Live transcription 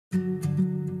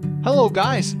Hello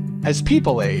guys! As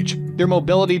people age, their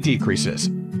mobility decreases.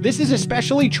 This is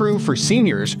especially true for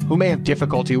seniors who may have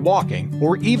difficulty walking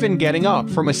or even getting up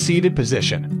from a seated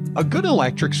position. A good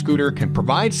electric scooter can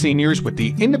provide seniors with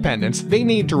the independence they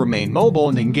need to remain mobile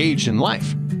and engaged in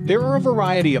life. There are a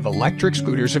variety of electric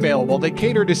scooters available that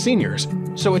cater to seniors,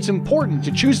 so it's important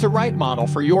to choose the right model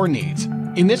for your needs.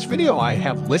 In this video, I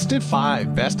have listed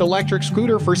 5 best electric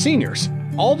scooter for seniors.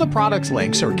 All the products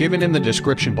links are given in the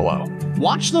description below.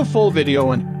 Watch the full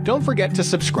video and don't forget to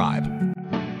subscribe.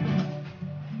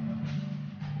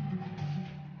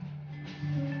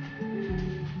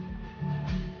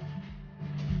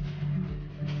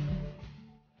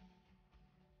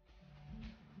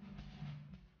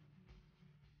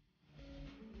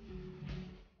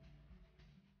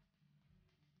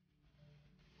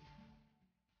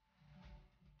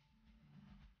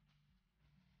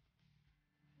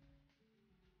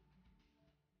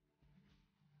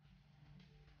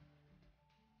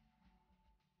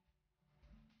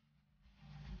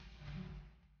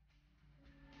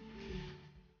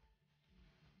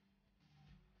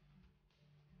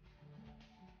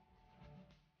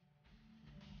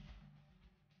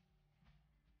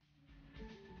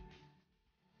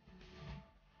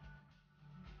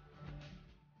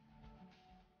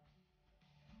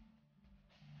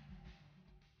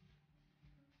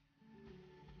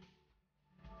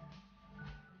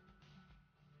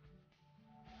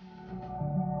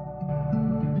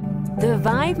 The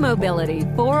Vive Mobility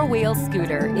 4-wheel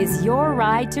scooter is your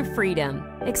ride to freedom.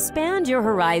 Expand your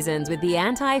horizons with the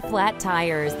anti-flat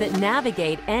tires that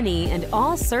navigate any and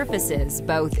all surfaces,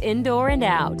 both indoor and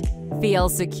out. Feel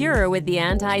secure with the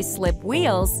anti-slip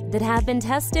wheels that have been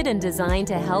tested and designed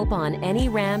to help on any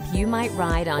ramp you might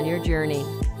ride on your journey.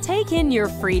 Take in your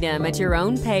freedom at your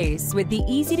own pace with the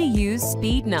easy-to-use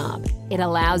speed knob. It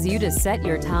allows you to set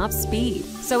your top speed,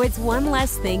 so it's one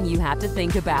less thing you have to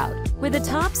think about. With a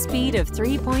top speed of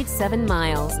 3.7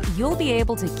 miles, you'll be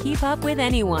able to keep up with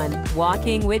anyone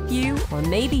walking with you or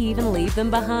maybe even leave them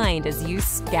behind as you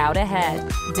scout ahead.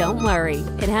 Don't worry,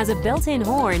 it has a built-in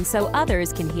horn so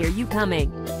others can hear you coming.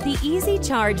 The Easy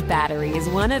Charge battery is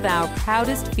one of our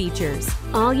proudest features.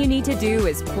 All you need to do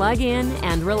is plug in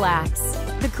and relax.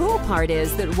 The cool part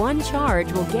is that one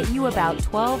charge will get you about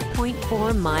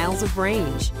 12.4 miles of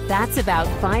range. That's about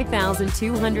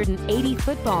 5,280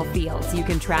 football fields you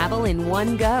can travel in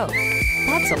one go.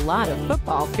 That's a lot of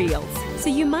football fields, so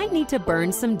you might need to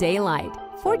burn some daylight.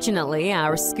 Fortunately,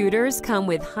 our scooters come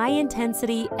with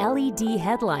high-intensity LED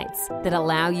headlights that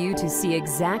allow you to see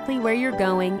exactly where you're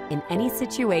going in any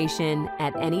situation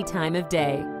at any time of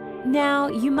day. Now,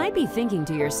 you might be thinking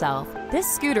to yourself,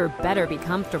 this scooter better be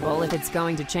comfortable if it's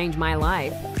going to change my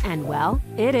life. And well,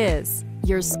 it is.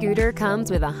 Your scooter comes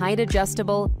with a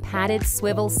height-adjustable, padded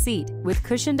swivel seat with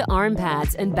cushioned arm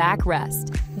pads and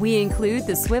backrest. We include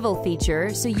the swivel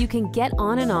feature so you can get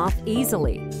on and off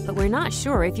easily, but we're not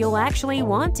sure if you'll actually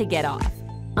want to get off.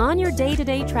 On your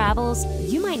day-to-day travels,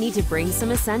 you might need to bring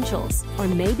some essentials, or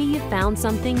maybe you found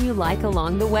something you like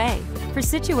along the way. For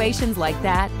situations like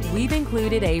that, we've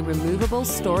included a removable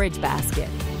storage basket.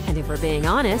 And if we're being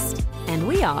honest, and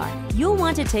we are, you'll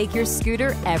want to take your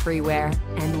scooter everywhere,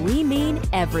 and we mean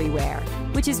everywhere,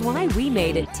 which is why we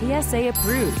made it TSA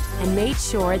approved and made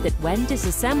sure that when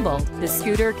disassembled, the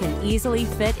scooter can easily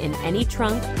fit in any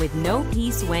trunk with no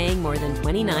piece weighing more than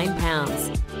 29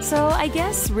 pounds. So I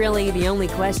guess really the only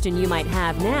question you might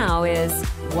have now is,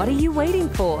 what are you waiting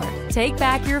for? Take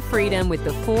back your freedom with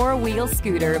the 4-wheel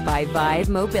scooter by Vive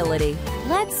Mobility.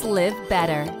 Let's live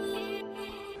better.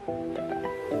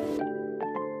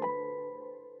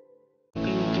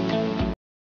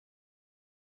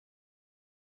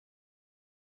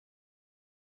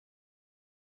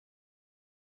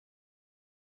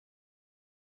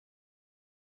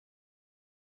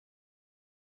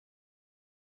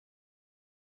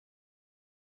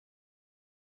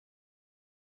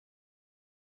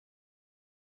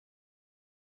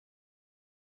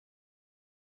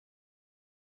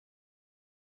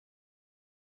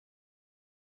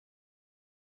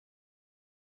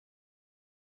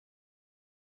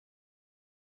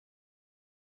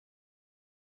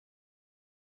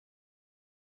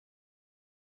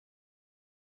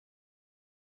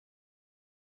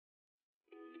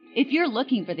 If you're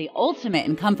looking for the ultimate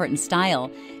in comfort and style,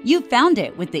 you've found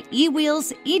it with the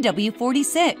EWheels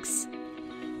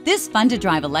EW46. This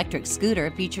fun-to-drive electric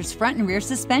scooter features front and rear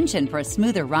suspension for a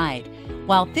smoother ride,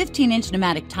 while 15-inch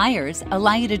pneumatic tires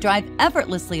allow you to drive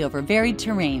effortlessly over varied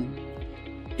terrain.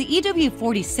 The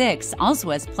EW46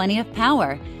 also has plenty of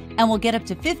power and will get up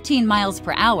to 15 miles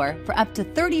per hour for up to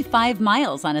 35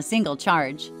 miles on a single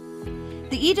charge.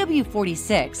 The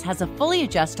EW46 has a fully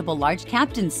adjustable large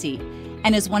captain seat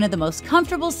and is one of the most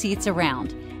comfortable seats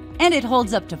around, and it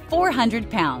holds up to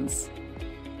 400 pounds.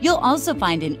 You'll also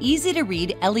find an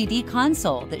easy-to-read LED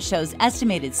console that shows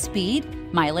estimated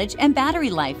speed, mileage, and battery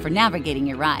life for navigating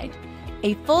your ride.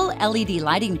 A full LED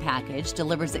lighting package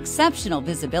delivers exceptional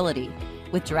visibility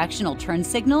with directional turn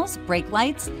signals, brake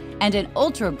lights, and an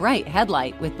ultra-bright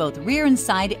headlight with both rear and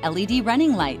side LED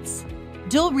running lights.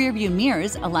 Dual rear-view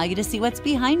mirrors allow you to see what's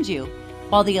behind you,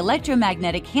 while the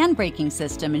electromagnetic hand braking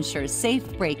system ensures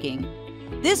safe braking.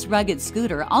 This rugged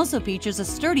scooter also features a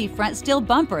sturdy front steel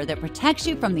bumper that protects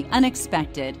you from the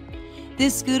unexpected.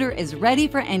 This scooter is ready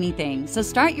for anything, so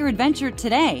start your adventure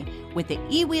today with the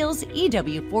EWheels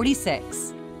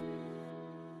EW46.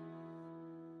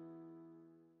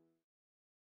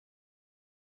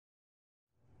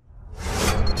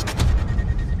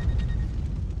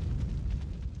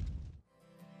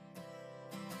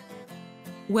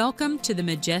 Welcome to the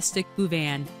majestic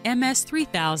Vive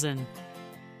MS3000.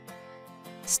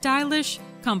 Stylish,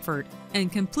 comfort,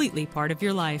 and completely part of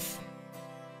your life.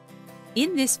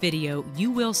 In this video,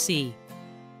 you will see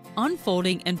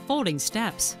unfolding and folding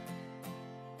steps,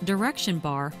 direction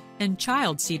bar and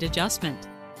child seat adjustment,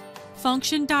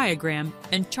 function diagram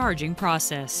and charging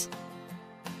process.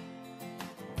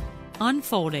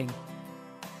 Unfolding.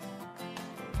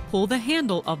 Pull the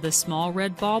handle of the small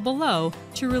red ball below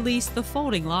to release the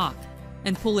folding lock,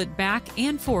 and pull it back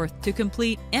and forth to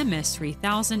complete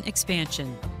MS3000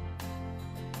 expansion.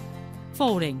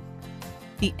 Folding.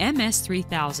 The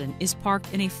MS3000 is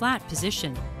parked in a flat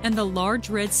position, and the large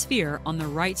red sphere on the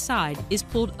right side is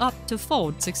pulled up to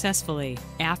fold successfully.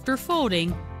 After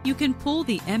folding, you can pull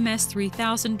the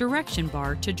MS3000 direction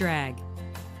bar to drag.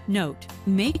 Note: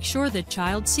 make sure the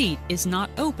child seat is not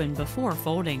open before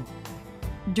folding.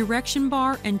 Direction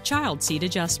bar and child seat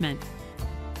adjustment.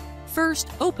 First,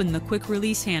 open the quick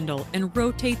release handle and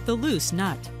rotate the loose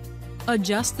nut.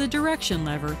 Adjust the direction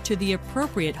lever to the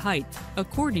appropriate height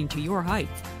according to your height.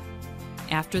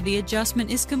 After the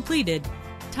adjustment is completed,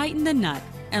 tighten the nut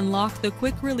and lock the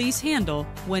quick release handle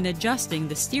when adjusting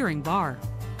the steering bar.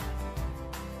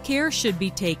 Care should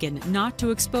be taken not to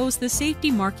expose the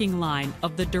safety marking line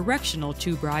of the directional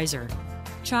tube riser.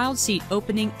 Child seat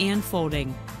opening and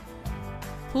folding.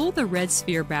 Pull the red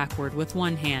sphere backward with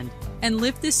one hand and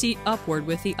lift the seat upward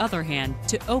with the other hand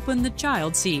to open the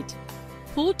child seat.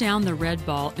 Pull down the red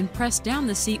ball and press down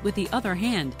the seat with the other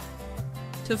hand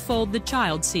to fold the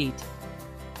child seat.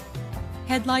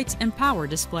 Headlights and power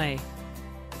display.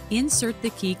 Insert the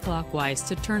key clockwise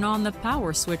to turn on the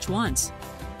power switch once.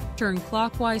 Turn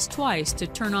clockwise twice to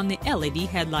turn on the LED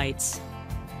headlights.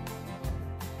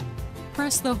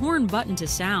 Press the horn button to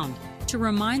sound to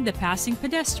remind the passing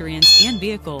pedestrians and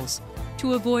vehicles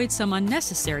to avoid some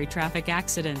unnecessary traffic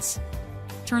accidents.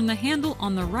 Turn the handle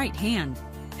on the right hand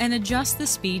and adjust the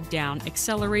speed down,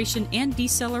 acceleration and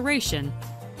deceleration.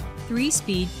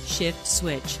 3-speed shift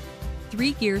switch.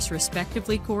 3 gears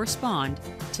respectively correspond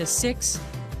to 6,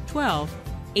 12,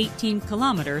 18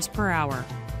 kilometers per hour.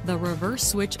 The reverse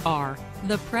switch R.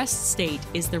 The pressed state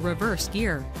is the reverse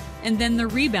gear, and then the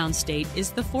rebound state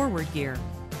is the forward gear.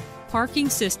 Parking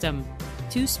system.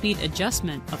 2-speed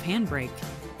adjustment of handbrake.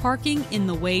 Parking in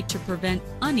the way to prevent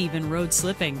uneven road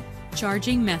slipping.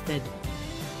 Charging method.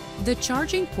 The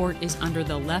charging port is under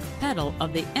the left pedal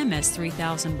of the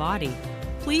MS3000 body.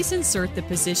 Please insert the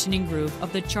positioning groove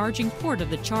of the charging port of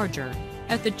the charger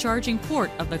at the charging port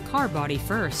of the car body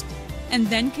first, and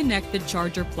then connect the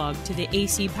charger plug to the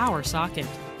AC power socket.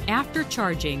 After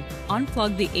charging,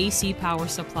 unplug the AC power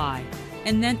supply,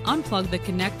 and then unplug the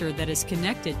connector that is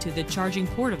connected to the charging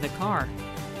port of the car.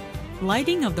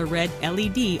 Lighting of the red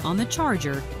LED on the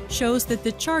charger shows that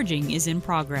the charging is in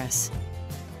progress.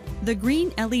 The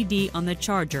green LED on the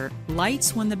charger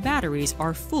lights when the batteries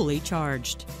are fully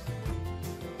charged.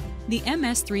 The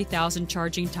MS3000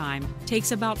 charging time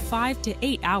takes about 5 to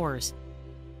 8 hours,